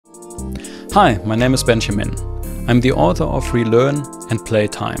Hi, my name is Benjamin. I'm the author of Relearn and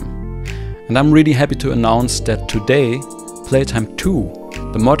Playtime. And I'm really happy to announce that today, Playtime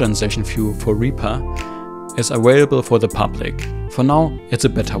 2, the modern session view for Reaper, is available for the public. For now, it's a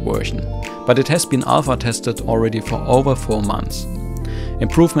beta version, but it has been alpha tested already for over 4 months.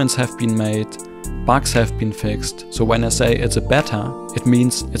 Improvements have been made, bugs have been fixed, so when I say it's a beta, it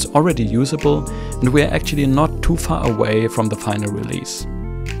means it's already usable and we're actually not too far away from the final release.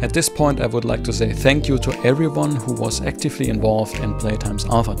 At this point I would like to say thank you to everyone who was actively involved in Playtime's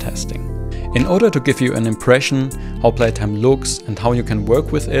alpha testing. In order to give you an impression how Playtime looks and how you can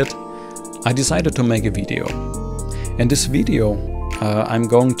work with it, I decided to make a video. In this video I'm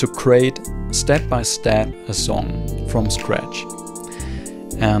going to create step by step a song from scratch.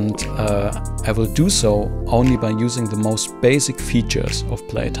 And I will do so only by using the most basic features of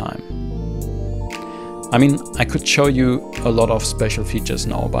Playtime. I mean, I could show you a lot of special features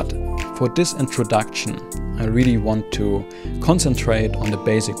now, but for this introduction, I really want to concentrate on the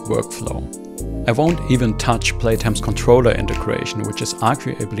basic workflow. I won't even touch Playtime's controller integration, which is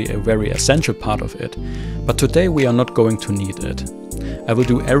arguably a very essential part of it, but today we are not going to need it. I will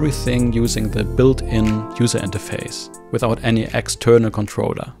do everything using the built-in user interface, without any external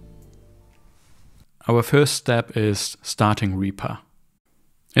controller. Our first step is starting Reaper.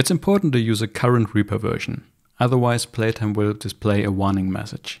 It's important to use a current Reaper version, otherwise Playtime will display a warning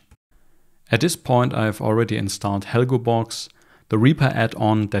message. At this point I have already installed Helgobox, the Reaper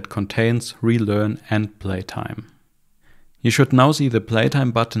add-on that contains Relearn and Playtime. You should now see the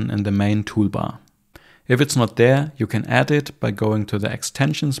Playtime button in the main toolbar. If it's not there, you can add it by going to the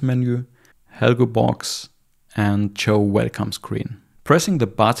Extensions menu, Helgobox, and Show Welcome screen. Pressing the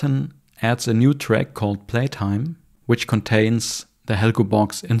button adds a new track called Playtime, which contains the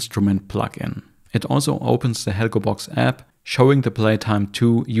Helgobox instrument plugin. It also opens the Helgobox app, showing the Playtime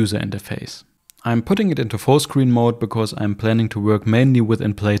 2 user interface. I'm putting it into full screen mode because I'm planning to work mainly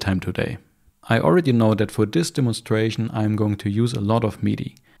within Playtime today. I already know that for this demonstration I'm going to use a lot of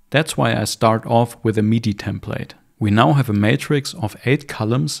MIDI. That's why I start off with a MIDI template. We now have a matrix of 8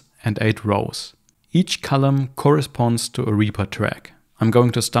 columns and 8 rows. Each column corresponds to a Reaper track. I'm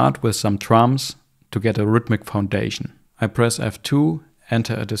going to start with some drums to get a rhythmic foundation. I press F2,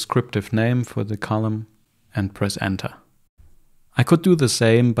 enter a descriptive name for the column and press enter. I could do the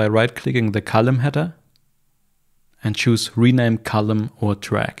same by right-clicking the column header and choose rename column or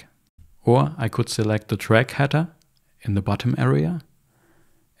track. Or I could select the track header in the bottom area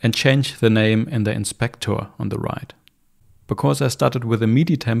and change the name in the inspector on the right. Because I started with a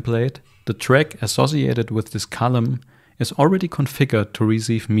MIDI template, the track associated with this column is already configured to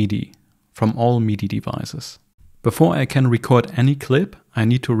receive MIDI from all MIDI devices. Before I can record any clip, I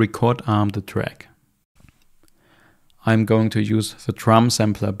need to record arm the track. I'm going to use the drum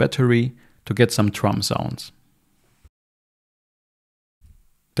sampler battery to get some drum sounds.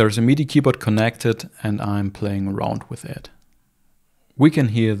 There's a MIDI keyboard connected and I'm playing around with it. We can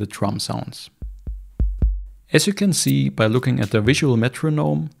hear the drum sounds. As you can see by looking at the visual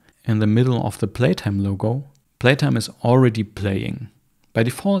metronome in the middle of the Playtime logo, Playtime is already playing. By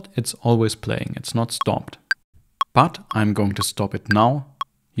default it's always playing, it's not stopped. But I'm going to stop it now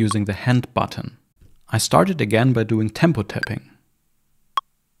using the hand button. I start it again by doing tempo tapping.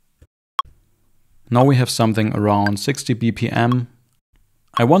 Now we have something around 60 BPM.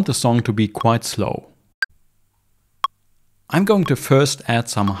 I want the song to be quite slow. I'm going to first add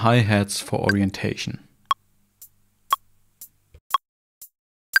some hi-hats for orientation.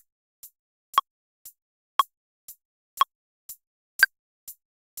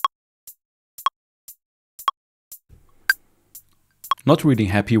 Not really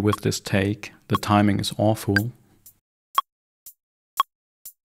happy with this take, the timing is awful.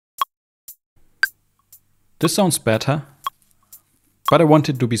 This sounds better, but I want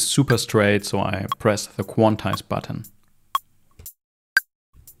it to be super straight, so I press the quantize button.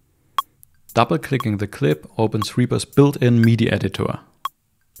 Double-clicking the clip opens Reaper's built-in MIDI editor.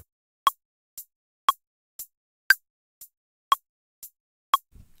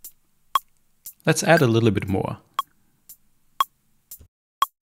 Let's add a little bit more.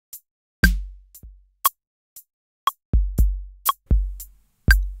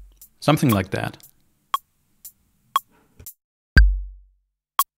 Something like that.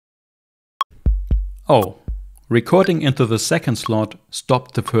 Oh, recording into the second slot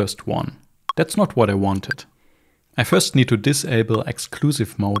stopped the first one. That's not what I wanted. I first need to disable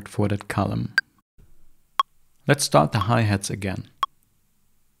exclusive mode for that column. Let's start the hi-hats again.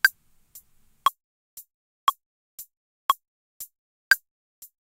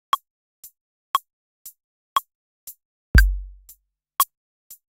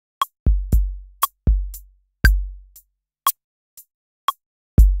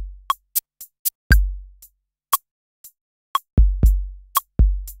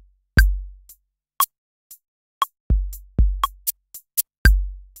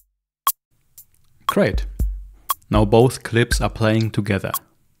 Great. Now both clips are playing together.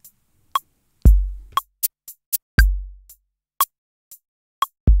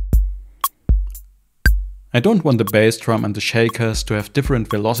 I don't want the bass drum and the shakers to have different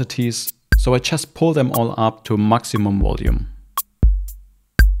velocities, so I just pull them all up to maximum volume.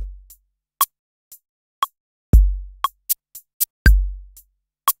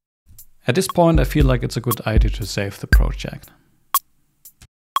 At this point, I feel like it's a good idea to save the project.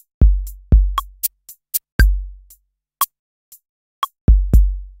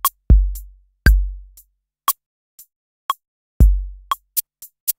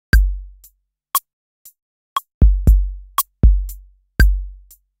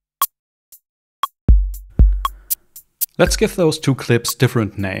 Let's give those two clips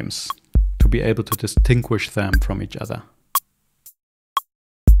different names to be able to distinguish them from each other.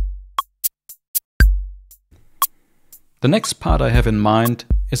 The next part I have in mind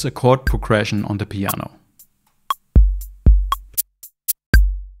is a chord progression on the piano.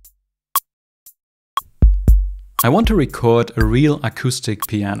 I want to record a real acoustic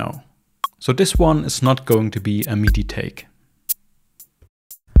piano, so this one is not going to be a MIDI take.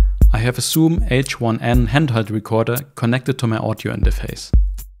 I have a Zoom H1N handheld recorder connected to my audio interface.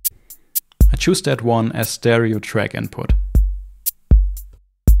 I choose that one as stereo track input.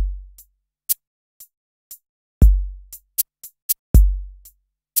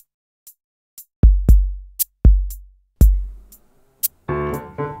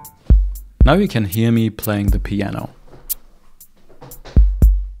 Now you can hear me playing the piano.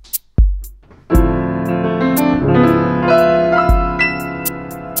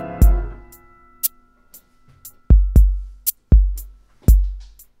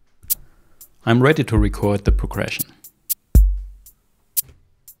 I'm ready to record the progression.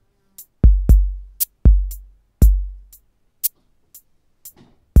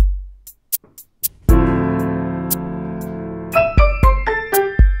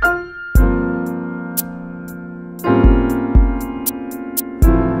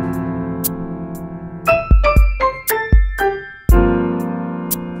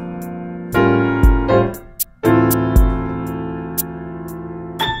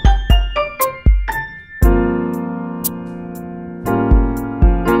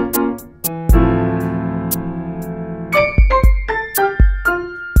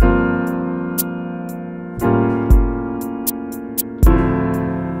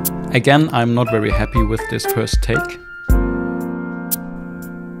 Again, I'm not very happy with this first take.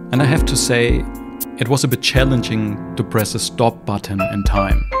 And I have to say, it was a bit challenging to press the stop button in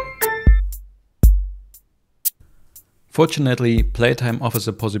time. Fortunately, Playtime offers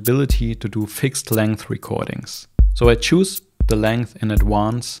a possibility to do fixed length recordings. So I choose the length in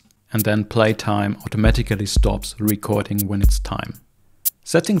advance and then Playtime automatically stops the recording when it's time.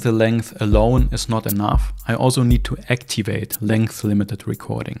 Setting the length alone is not enough. I also need to activate length limited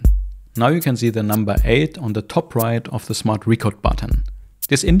recording. Now you can see the number 8 on the top right of the Smart Record button.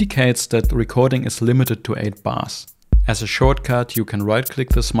 This indicates that the recording is limited to 8 bars. As a shortcut, you can right-click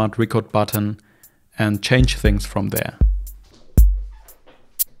the Smart Record button and change things from there.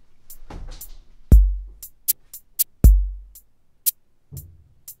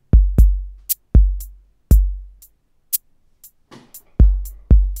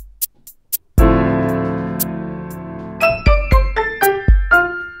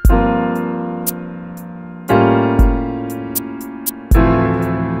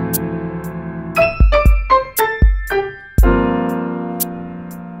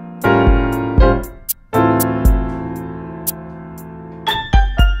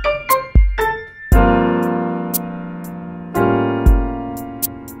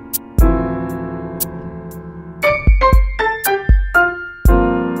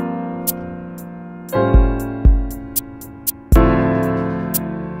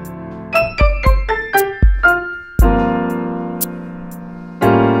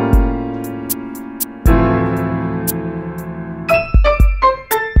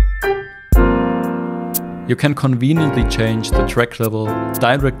 You can conveniently change the track level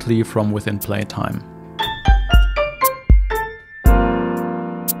directly from within Playtime.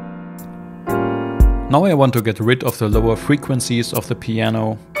 Now I want to get rid of the lower frequencies of the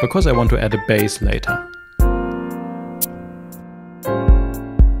piano because I want to add a bass later.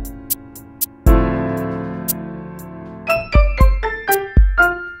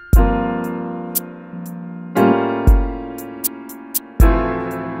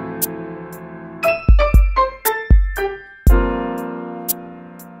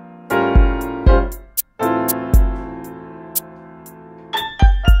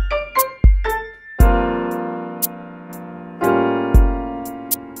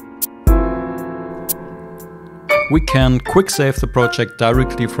 we can quick save the project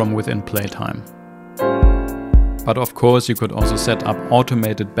directly from within Playtime. But of course you could also set up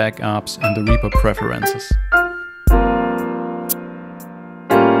automated backups in the Reaper preferences.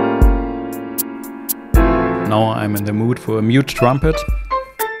 Now I'm in the mood for a mute trumpet.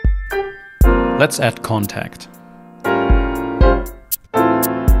 Let's add contact.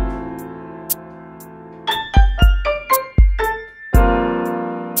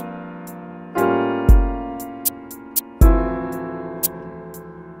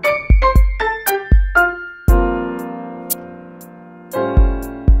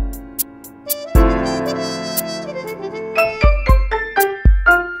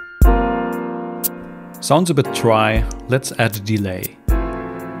 Sounds a bit dry, let's add a delay.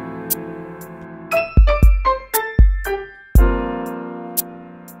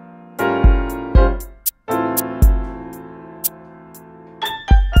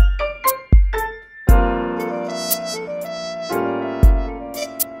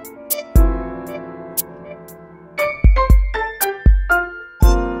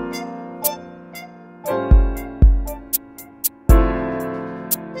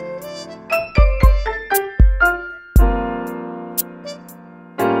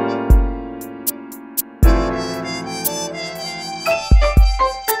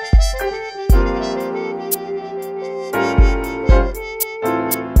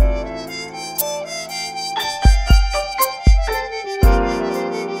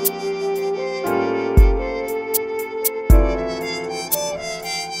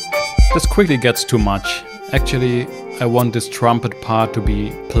 This quickly gets too much. Actually, I want this trumpet part to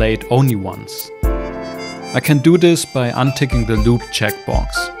be played only once. I can do this by unticking the loop checkbox.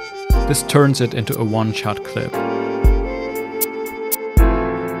 This turns it into a one-shot clip.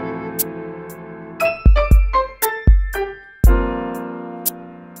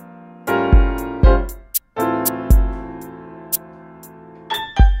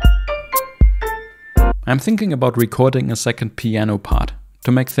 I'm thinking about recording a second piano part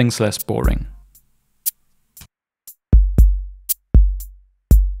to make things less boring.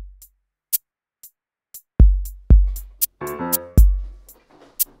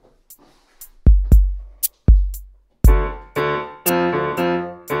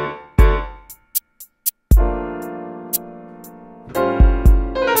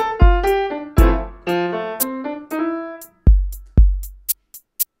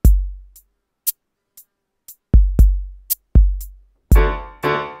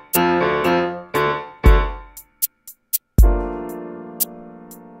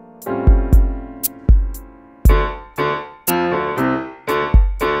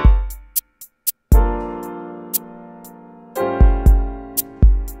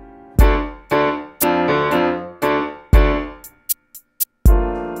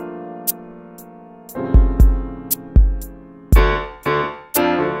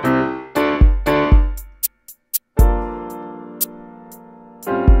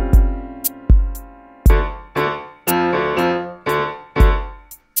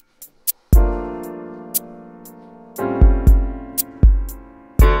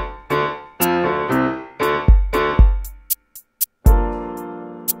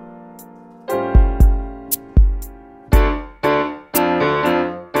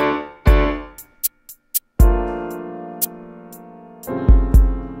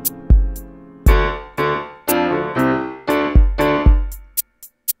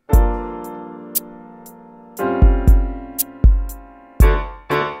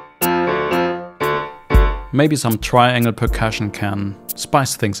 Maybe some triangle percussion can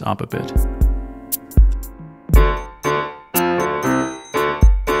spice things up a bit.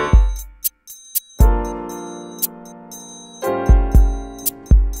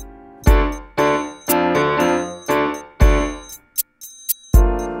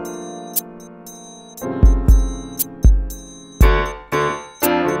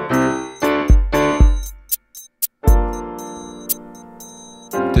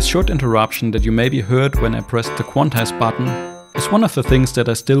 This short interruption that you maybe heard when I pressed the quantize button is one of the things that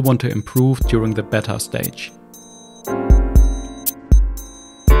I still want to improve during the beta stage.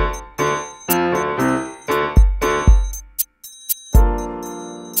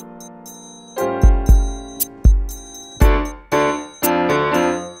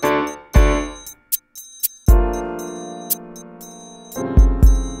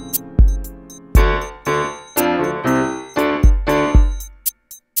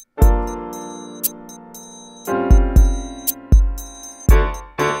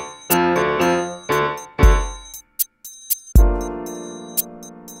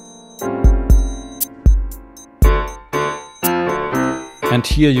 And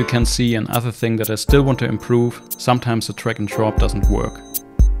here you can see another thing that I still want to improve. Sometimes the drag and drop doesn't work.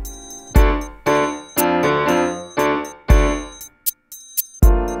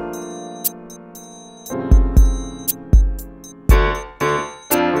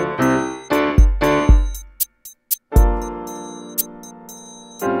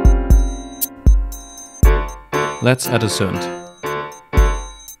 Let's add a synth.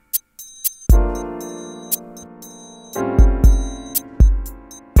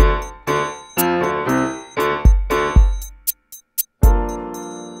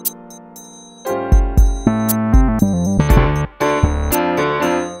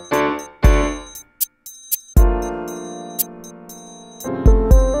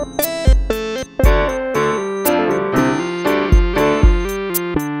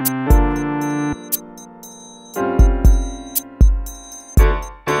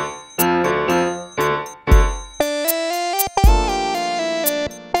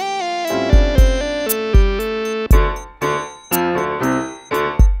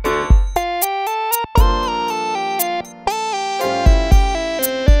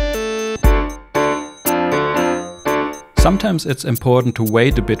 Sometimes it's important to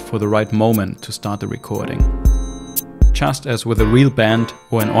wait a bit for the right moment to start the recording. Just as with a real band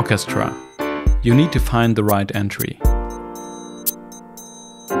or an orchestra, you need to find the right entry.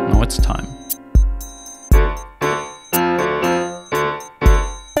 Now it's time.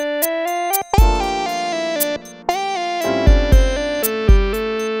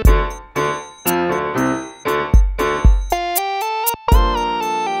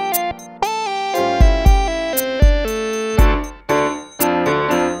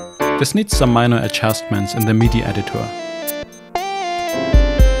 This needs some minor adjustments in the MIDI editor.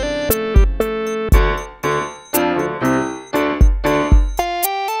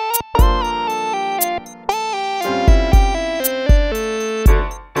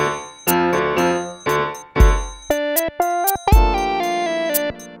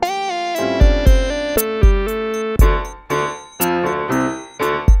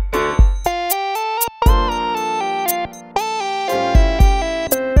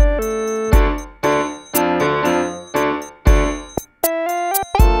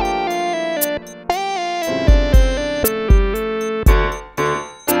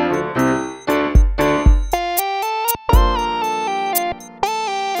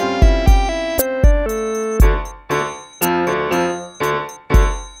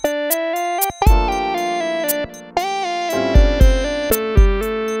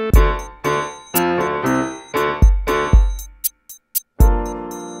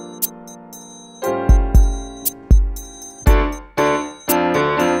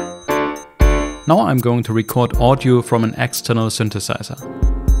 Now I'm going to record audio from an external synthesizer.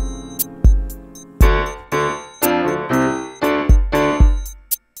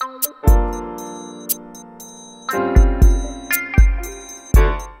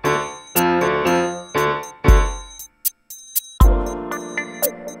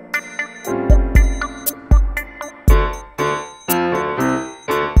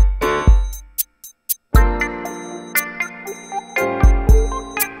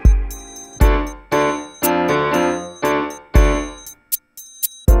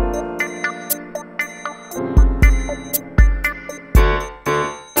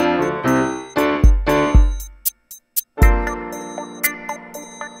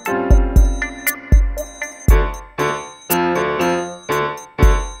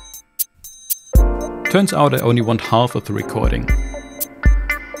 Turns out I only want half of the recording.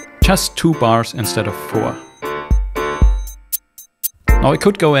 Just 2 bars instead of 4. Now I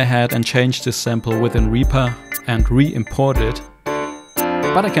could go ahead and change this sample within Reaper and re-import it,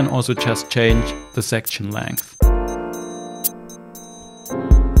 but I can also just change the section length.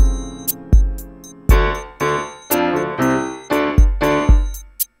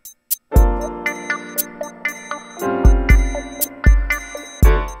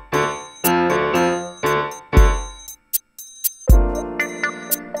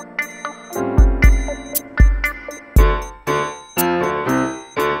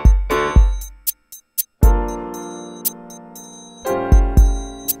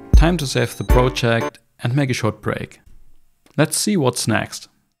 Time to save the project and make a short break. Let's see what's next.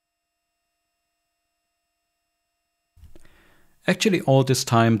 Actually, all this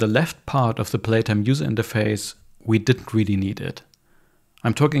time, the left part of the Playtime user interface, we didn't really need it.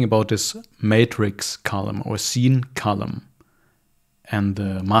 I'm talking about this matrix column or scene column and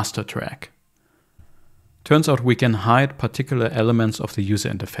the master track. Turns out we can hide particular elements of the user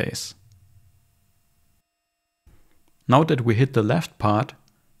interface. Now that we hit the left part,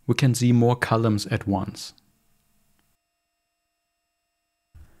 we can see more columns at once.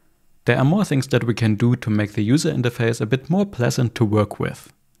 there are more things that we can do to make the user interface a bit more pleasant to work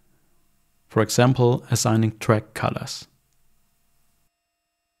with. For example, assigning track colors.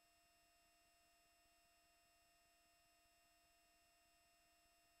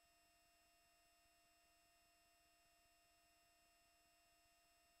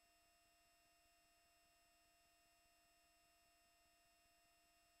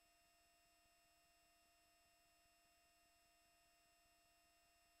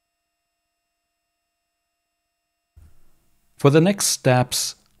 For the next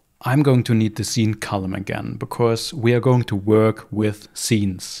steps, I'm going to need the scene column again, because we are going to work with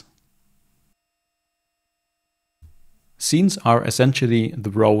scenes. Scenes are essentially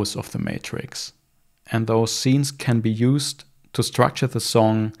the rows of the matrix, and those scenes can be used to structure the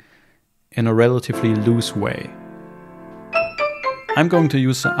song in a relatively loose way. I'm going to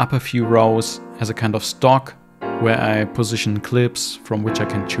use the upper few rows as a kind of stock where I position clips from which I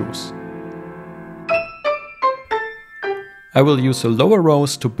can choose. I will use the lower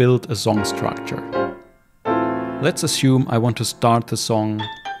rows to build a song structure. Let's assume I want to start the song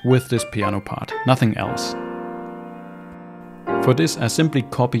with this piano part, nothing else. For this, I simply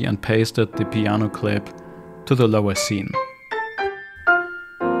copy and pasted the piano clip to the lower scene.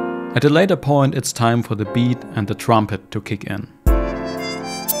 At a later point, it's time for the beat and the trumpet to kick in.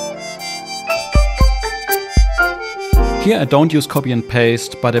 Here I don't use copy and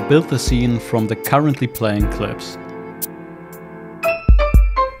paste, but I build the scene from the currently playing clips.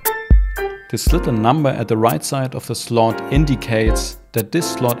 This little number at the right side of the slot indicates that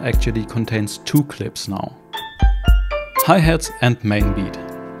this slot actually contains two clips now. Hi-hats and main beat.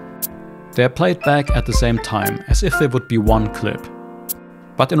 They are played back at the same time, as if they would be one clip.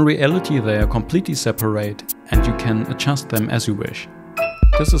 But in reality they are completely separate and you can adjust them as you wish.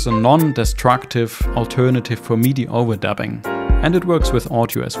 This is a non-destructive alternative for MIDI overdubbing, and it works with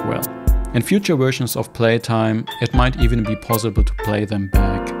audio as well. In future versions of Playtime, it might even be possible to play them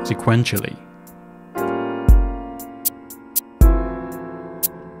back sequentially.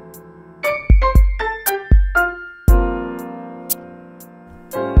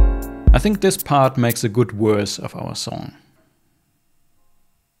 I think this part makes a good verse of our song.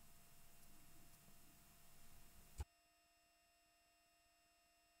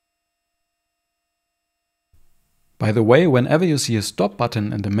 By the way, whenever you see a stop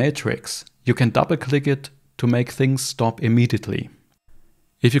button in the matrix, you can double-click it to make things stop immediately.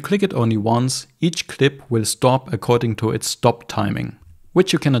 If you click it only once, each clip will stop according to its stop timing,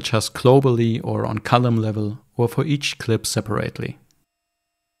 which you can adjust globally or on column level or for each clip separately.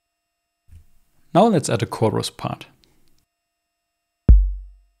 Now let's add a chorus part.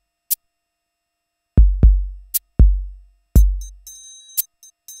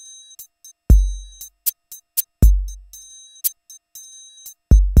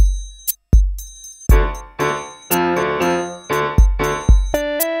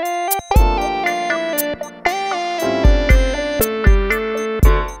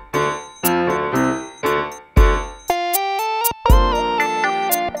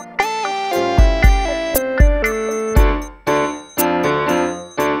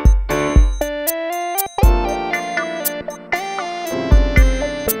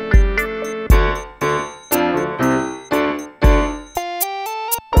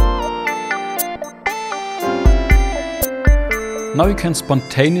 Now you can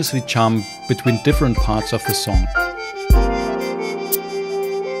spontaneously jump between different parts of the song.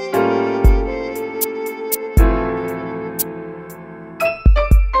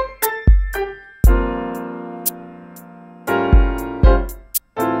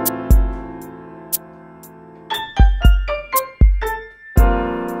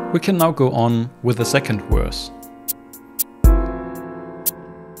 We can now go on with the second verse.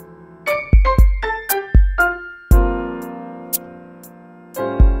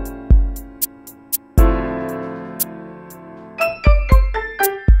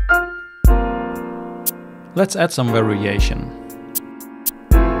 Let's add some variation.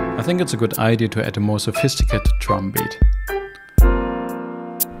 I think it's a good idea to add a more sophisticated drum beat.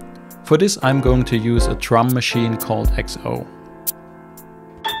 For this I'm going to use a drum machine called XO.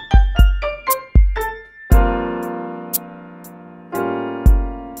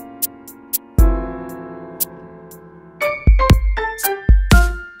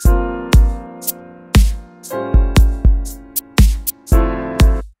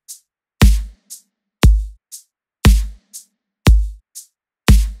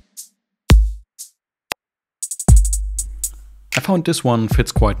 I found this one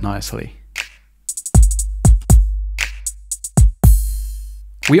fits quite nicely.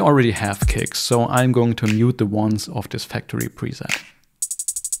 We already have kicks, so I'm going to mute the ones of this factory preset.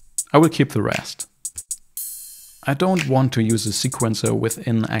 I will keep the rest. I don't want to use a sequencer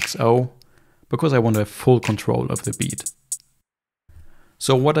within XO because I want to have full control of the beat.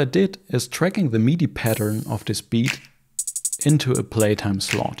 So what I did is tracking the MIDI pattern of this beat into a Playtime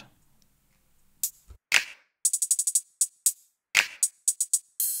slot.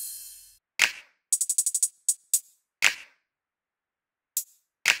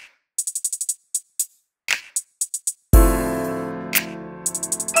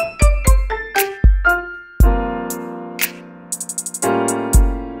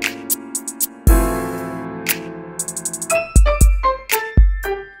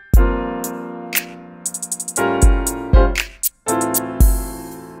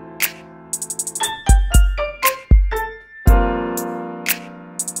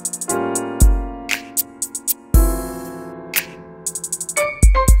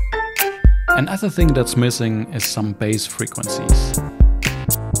 Another thing that's missing is some bass frequencies.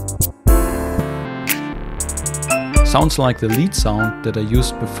 Sounds like the lead sound that I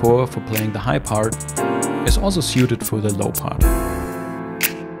used before for playing the high part is also suited for the low part.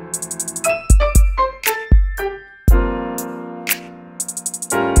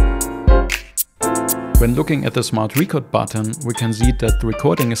 When looking at the Smart Record button, we can see that the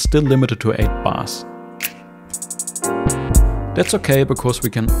recording is still limited to 8 bars. That's okay, because we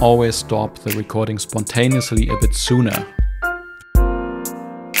can always stop the recording spontaneously a bit sooner.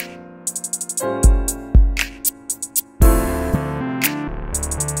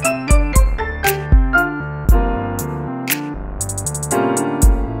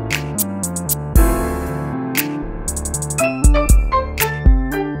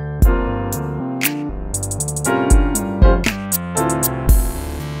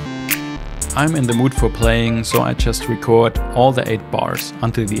 I'm in the mood for playing, so I just record all the 8 bars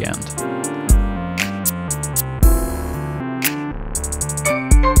until the end.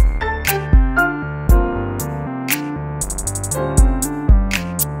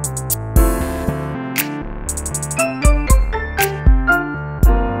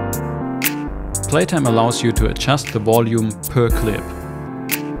 Playtime allows you to adjust the volume per clip.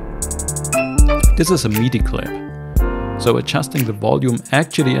 This is a MIDI clip. So adjusting the volume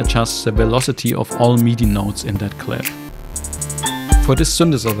actually adjusts the velocity of all MIDI notes in that clip. For this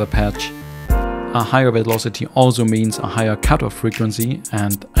synthesizer patch, a higher velocity also means a higher cutoff frequency,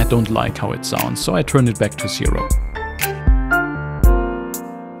 and I don't like how it sounds, so I turn it back to 0.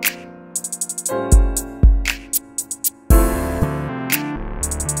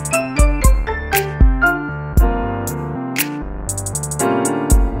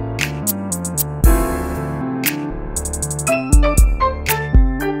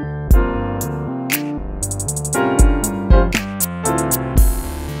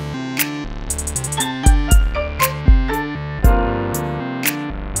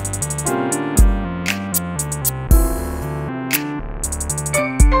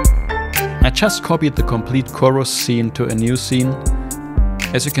 I just copied the complete chorus scene to a new scene.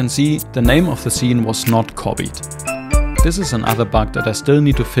 As you can see, the name of the scene was not copied. This is another bug that I still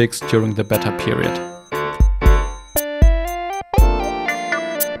need to fix during the beta period.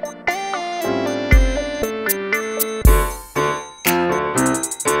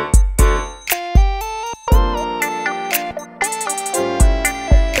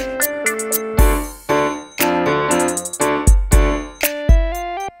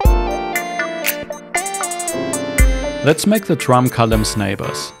 Let's make the drum columns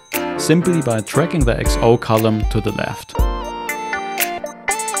neighbors, simply by dragging the XO column to the left.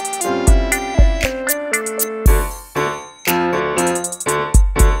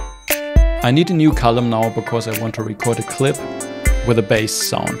 I need a new column now because I want to record a clip with a bass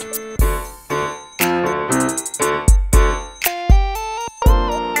sound.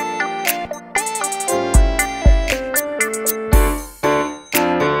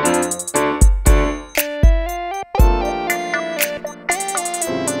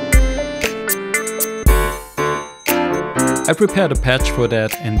 I prepared a patch for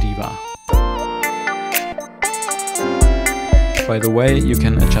that in Diva. By the way, you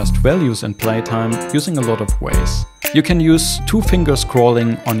can adjust values in Playtime using a lot of ways. You can use 2-finger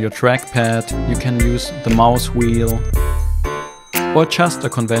scrolling on your trackpad, you can use the mouse wheel, or just a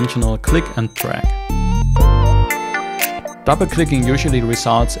conventional click and drag. Double-clicking usually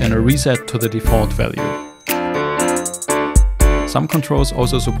results in a reset to the default value. Some controls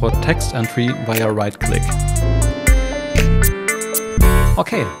also support text entry via right-click.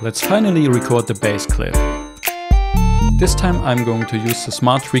 Okay, let's finally record the bass clip. This time I'm going to use the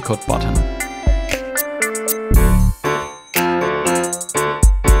Smart Record button.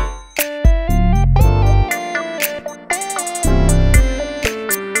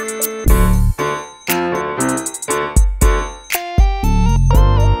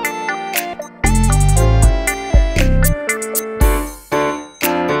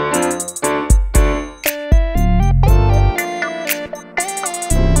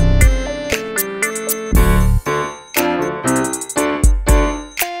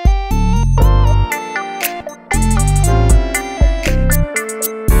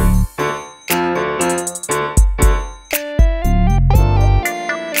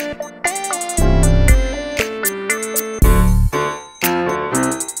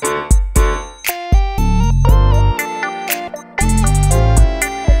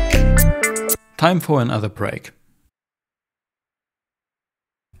 time for another break.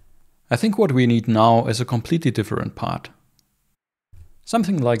 I think what we need now is a completely different part.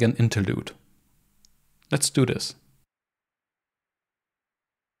 Something like an interlude. Let's do this.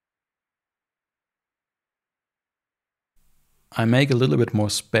 I make a little bit more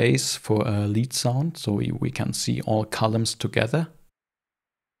space for a lead sound so we can see all columns together.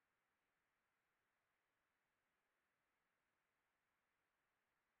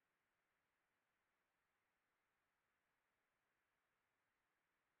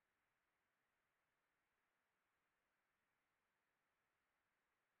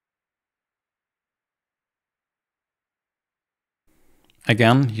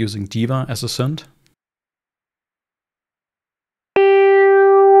 Again, using Diva as a synth.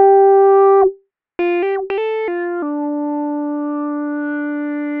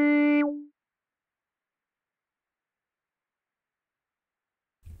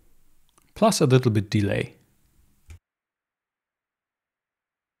 Plus a little bit delay.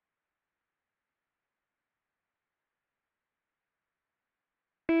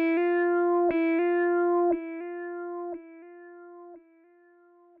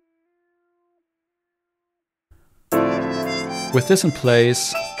 With this in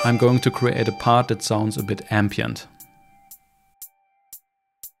place, I'm going to create a part that sounds a bit ambient.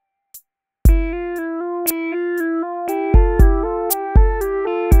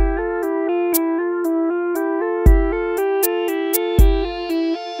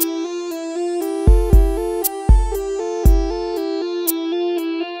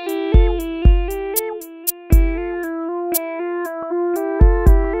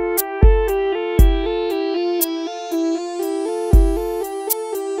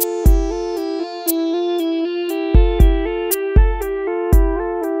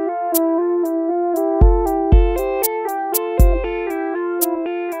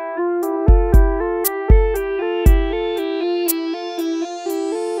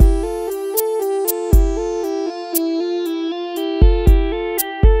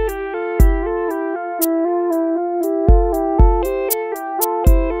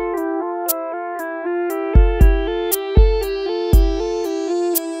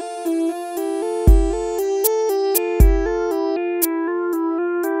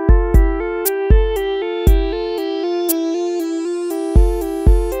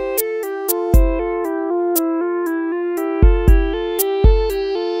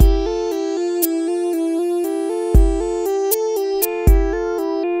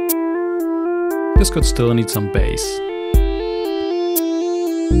 This could still need some bass.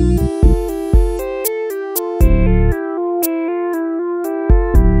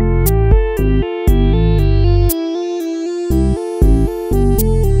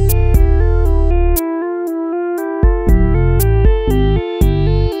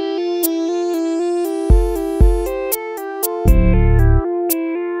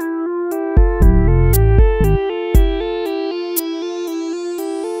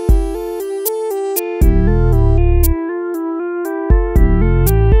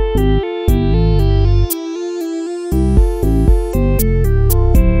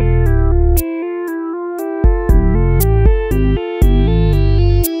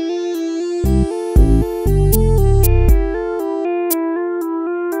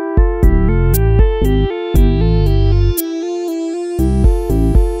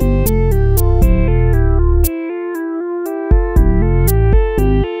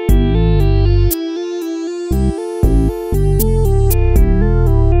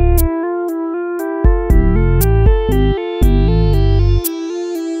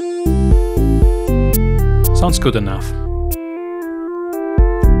 Sounds good enough.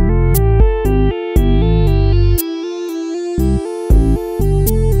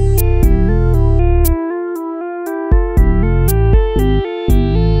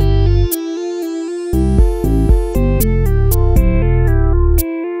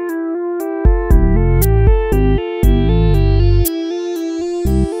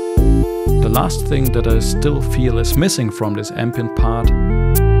 The last thing that I still feel is missing from this ambient part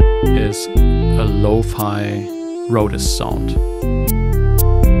is a lo-fi Rhodes sound.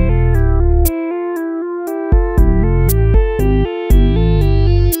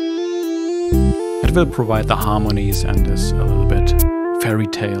 It will provide the harmonies and this a little bit fairy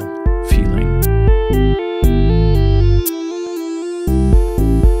tale feeling.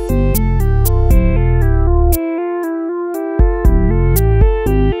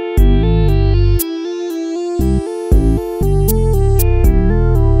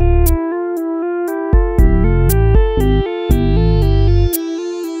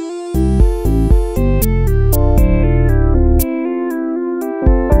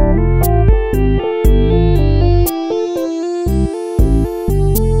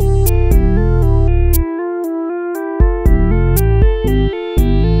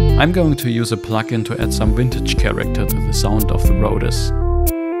 I'm going to use a plugin to add some vintage character to the sound of the rotors.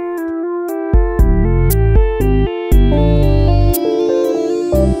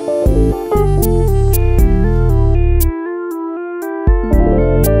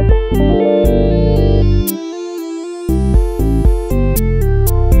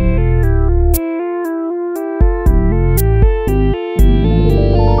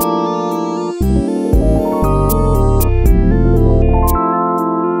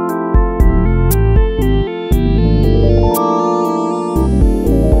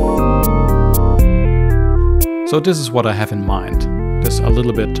 So this is what I have in mind. There's a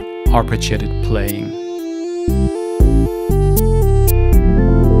little bit arpeggiated playing.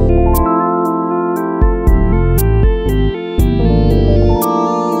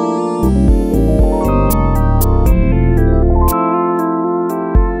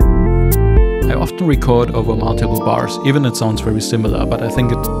 I often record over multiple bars, even it sounds very similar, but I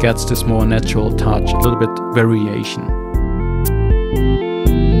think it gets this more natural touch, a little bit variation.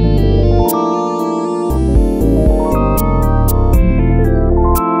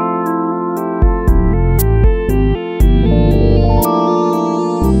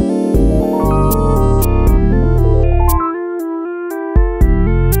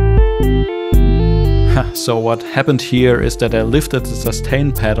 So what happened here is that I lifted the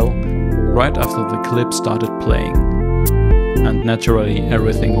sustain pedal right after the clip started playing, and naturally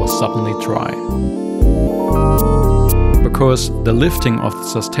everything was suddenly dry. Because the lifting of the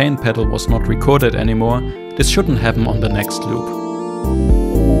sustain pedal was not recorded anymore, this shouldn't happen on the next loop.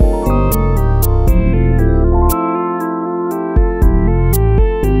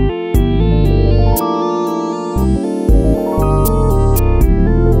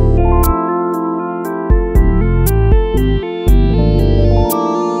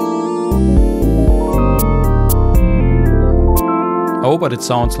 Oh, but it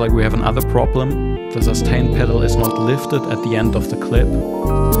sounds like we have another problem. The sustain pedal is not lifted at the end of the clip.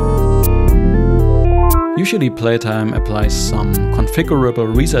 Usually Playtime applies some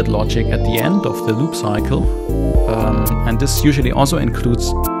configurable reset logic at the end of the loop cycle. And this usually also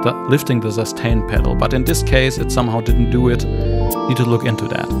includes lifting the sustain pedal, but in this case it somehow didn't do it. Need to look into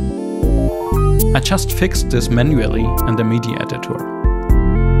that. I just fixed this manually in the MIDI editor.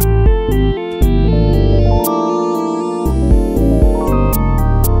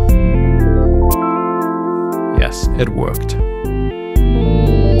 Yes, it worked.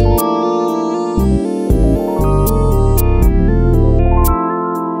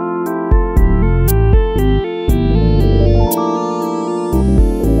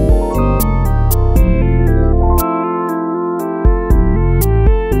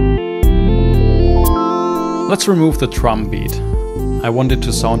 Let's remove the drum beat. I want it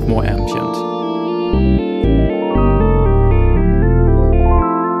to sound more ambient.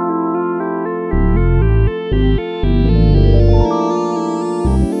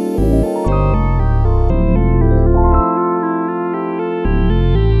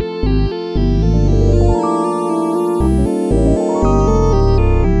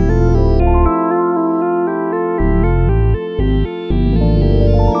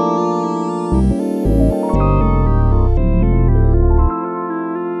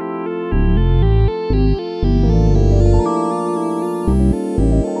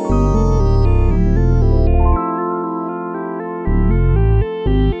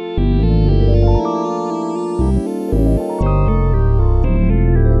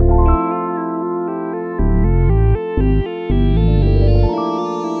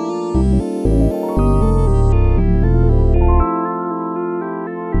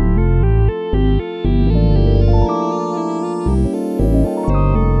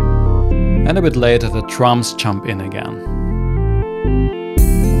 And a bit later the drums jump in again.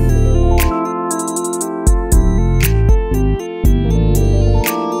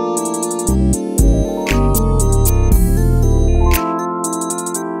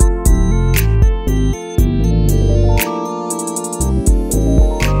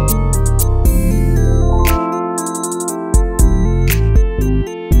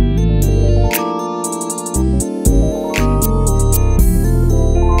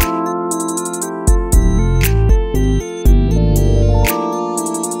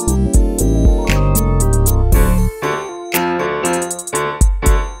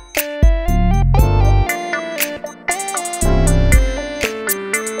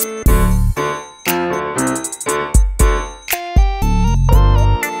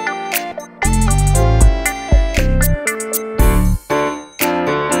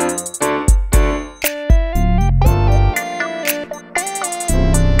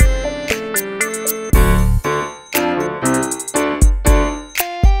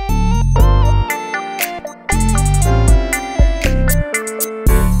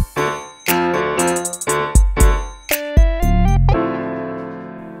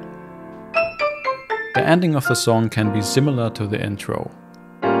 The ending of the song can be similar to the intro.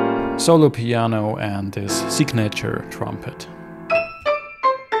 Solo piano and his signature trumpet.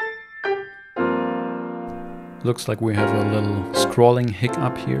 Looks like we have a little scrolling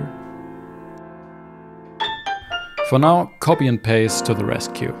hiccup here. For now, copy and paste to the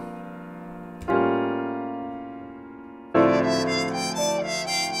rescue.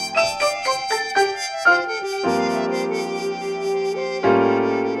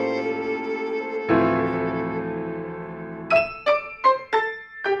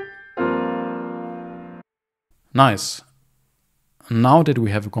 Nice. Now that we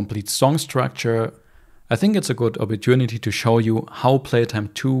have a complete song structure, I think it's a good opportunity to show you how Playtime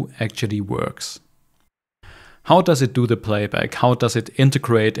 2 actually works. How does it do the playback? How does it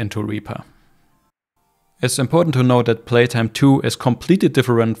integrate into Reaper? It's important to know that Playtime 2 is completely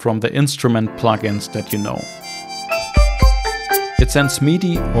different from the instrument plugins that you know. It sends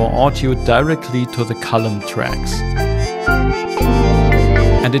MIDI or audio directly to the column tracks.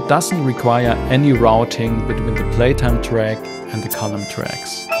 And it doesn't require any routing between the Playtime track and the column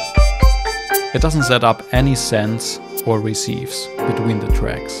tracks. It doesn't set up any sends or receives between the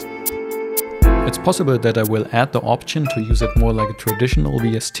tracks. It's possible that I will add the option to use it more like a traditional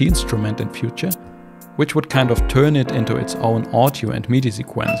VST instrument in future, which would kind of turn it into its own audio and MIDI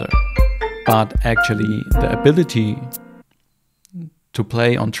sequencer. But actually the ability to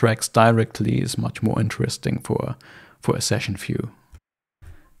play on tracks directly is much more interesting for a session view.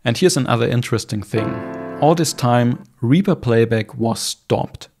 And here's another interesting thing. All this time, Reaper playback was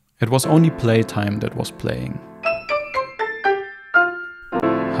stopped. It was only Playtime that was playing.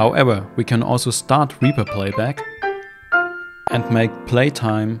 However, we can also start Reaper playback and make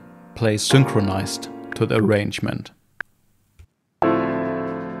Playtime play synchronized to the arrangement.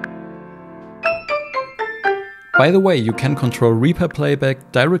 By the way, you can control Reaper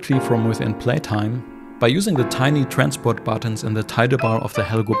playback directly from within Playtime by using the tiny transport buttons in the title bar of the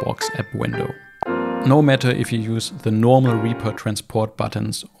HelgoBox app window. No matter if you use the normal Reaper transport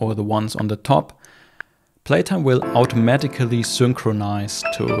buttons or the ones on the top, Playtime will automatically synchronize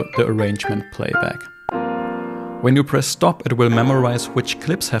to the arrangement playback. When you press stop, it will memorize which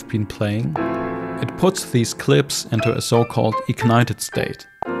clips have been playing. It puts these clips into a so-called ignited state.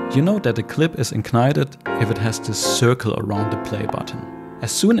 You know that a clip is ignited if it has this circle around the play button.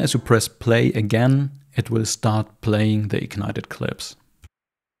 As soon as you press play again, it will start playing the ignited clips.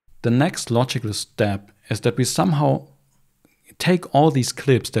 The next logical step is that we somehow take all these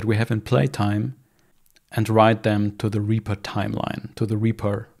clips that we have in Playtime and write them to the Reaper timeline, to the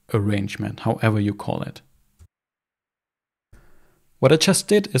Reaper arrangement, however you call it. What I just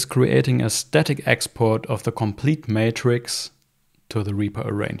did is creating a static export of the complete matrix to the Reaper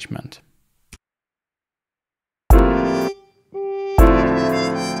arrangement.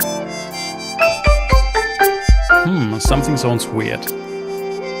 Something sounds weird.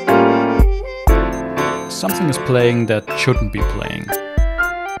 Something is playing that shouldn't be playing.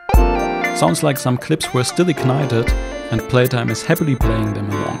 Sounds like some clips were still ignited and Playtime is happily playing them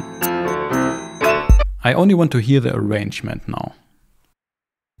along. I only want to hear the arrangement now.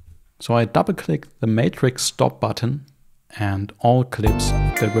 So I double-click the matrix stop button and all clips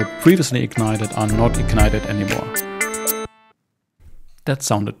that were previously ignited are not ignited anymore. That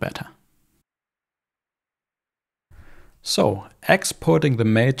sounded better. So, exporting the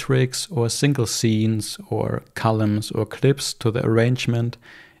matrix or single scenes or columns or clips to the arrangement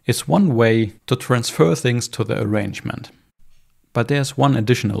is one way to transfer things to the arrangement. But there's one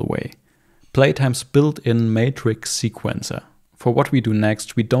additional way. Playtime's built-in matrix sequencer. For what we do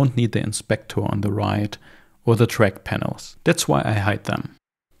next, we don't need the inspector on the right or the track panels. That's why I hide them.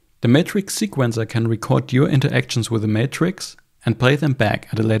 The matrix sequencer can record your interactions with the matrix and play them back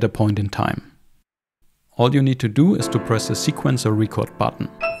at a later point in time. All you need to do is to press the sequencer record button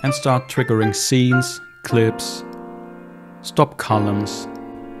and start triggering scenes, clips, stop columns.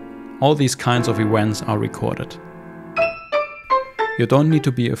 All these kinds of events are recorded. You don't need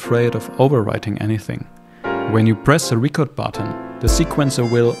to be afraid of overwriting anything. When you press the record button, the sequencer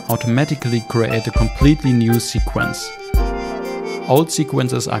will automatically create a completely new sequence. Old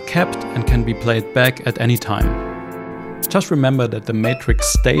sequences are kept and can be played back at any time. Just remember that the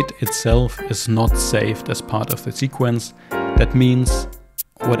matrix state itself is not saved as part of the sequence. That means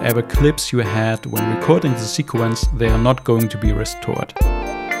whatever clips you had when recording the sequence, they are not going to be restored.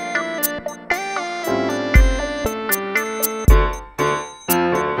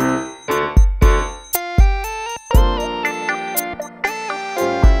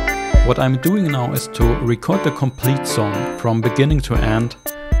 What I'm doing now is to record the complete song from beginning to end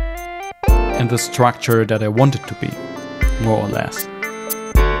in the structure that I want it to be, more or less.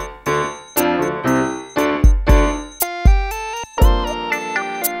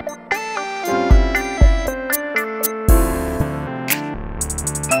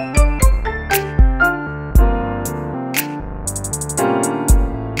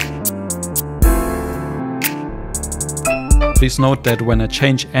 Please note that when I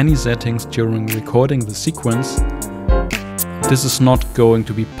change any settings during recording the sequence, this is not going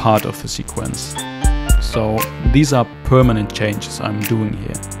to be part of the sequence. So these are permanent changes I'm doing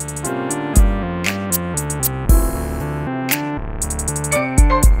here.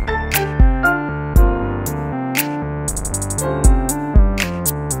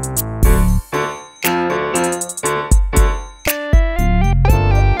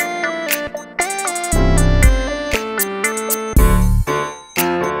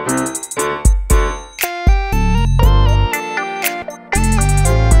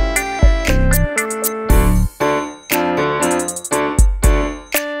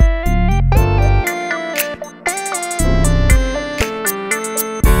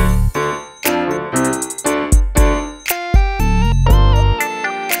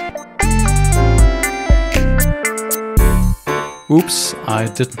 Oops, I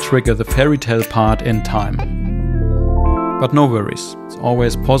didn't trigger the fairy tale part in time. But no worries, it's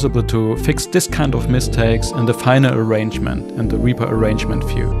always possible to fix this kind of mistakes in the final arrangement and the Reaper arrangement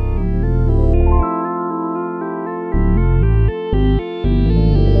view.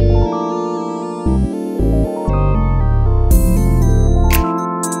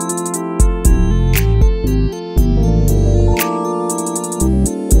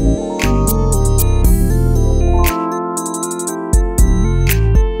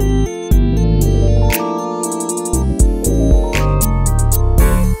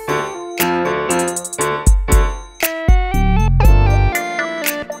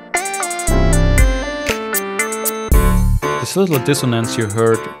 This little dissonance you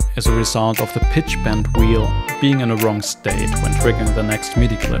heard is a result of the pitch bend wheel being in a wrong state when triggering the next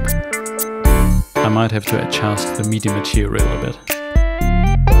MIDI clip. I might have to adjust the MIDI material a bit.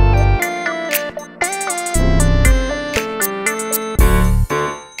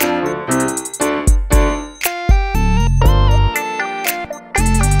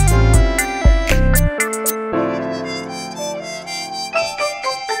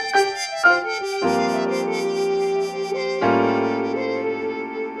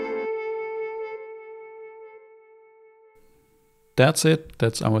 That's it,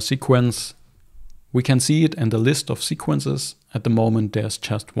 that's our sequence. We can see it in the list of sequences. At the moment there's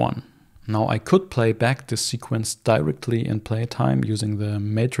just one. Now I could play back this sequence directly in Playtime using the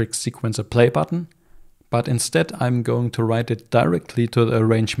Matrix Sequencer play button, but instead I'm going to write it directly to the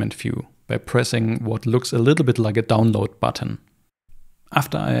arrangement view by pressing what looks a little bit like a download button.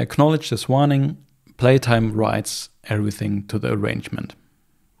 After I acknowledge this warning, Playtime writes everything to the arrangement.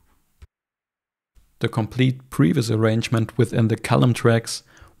 The complete previous arrangement within the column tracks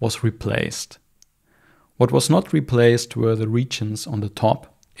was replaced. What was not replaced were the regions on the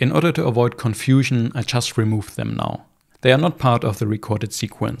top. In order to avoid confusion, I just removed them now. They are not part of the recorded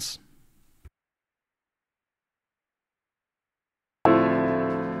sequence.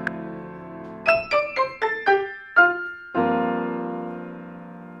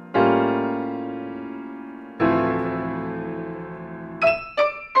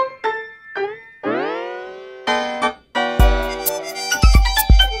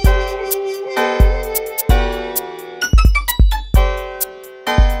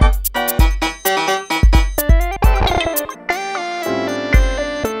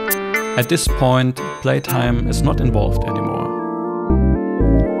 At this point, Playtime is not involved anymore.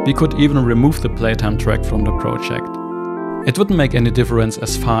 We could even remove the Playtime track from the project. It wouldn't make any difference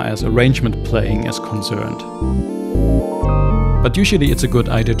as far as arrangement playing is concerned. But usually it's a good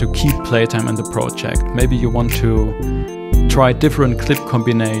idea to keep Playtime in the project. Maybe you want to try different clip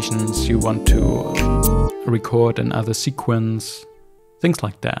combinations, you want to record another sequence, things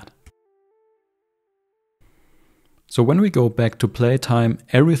like that. So when we go back to Playtime,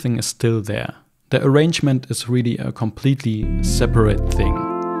 everything is still there. The arrangement is really a completely separate thing.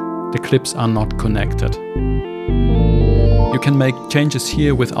 The clips are not connected. You can make changes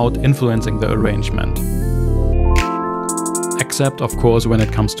here without influencing the arrangement. Except, of course, when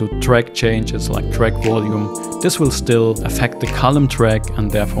it comes to track changes like track volume, this will still affect the column track and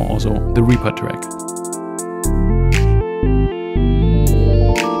therefore also the Reaper track.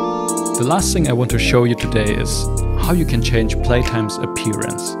 The last thing I want to show you today is how you can change Playtime's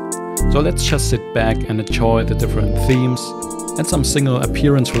appearance. So let's just sit back and enjoy the different themes and some single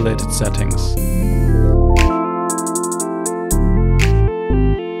appearance related settings.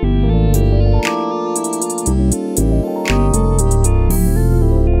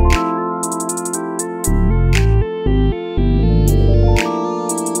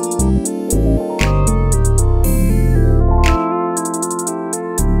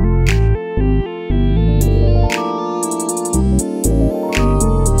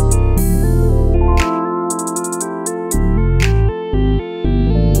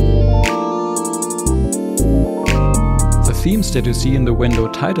 settings that you see in the window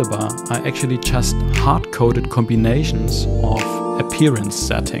title bar are actually just hard-coded combinations of appearance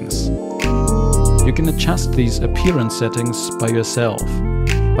settings. You can adjust these appearance settings by yourself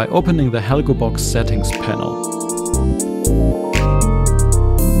by opening the HelgoBox settings panel.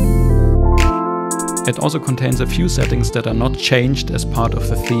 It also contains a few settings that are not changed as part of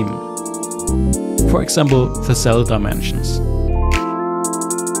the theme. For example, the cell dimensions.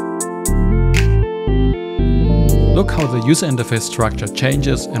 Look how the user interface structure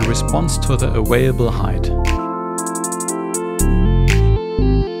changes in response to the available height.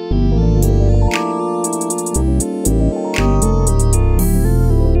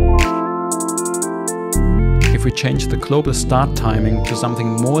 If we change the global start timing to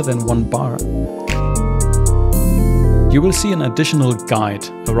something more than 1 bar, you will see an additional guide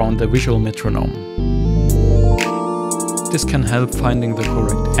around the visual metronome. This can help finding the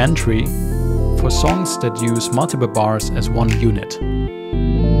correct entry for songs that use multiple bars as one unit.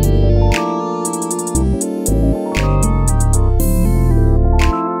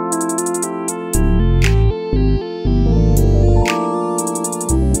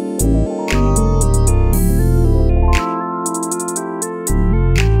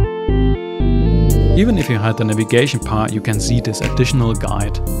 Even if you hide the navigation part, you can see this additional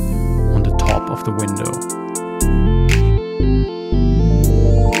guide on the top of the window.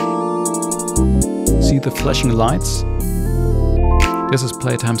 See the flashing lights? This is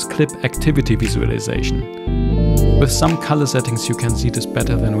Playtime's clip activity visualization. With some color settings you can see this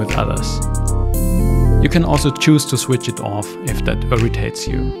better than with others. You can also choose to switch it off if that irritates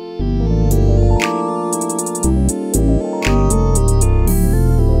you.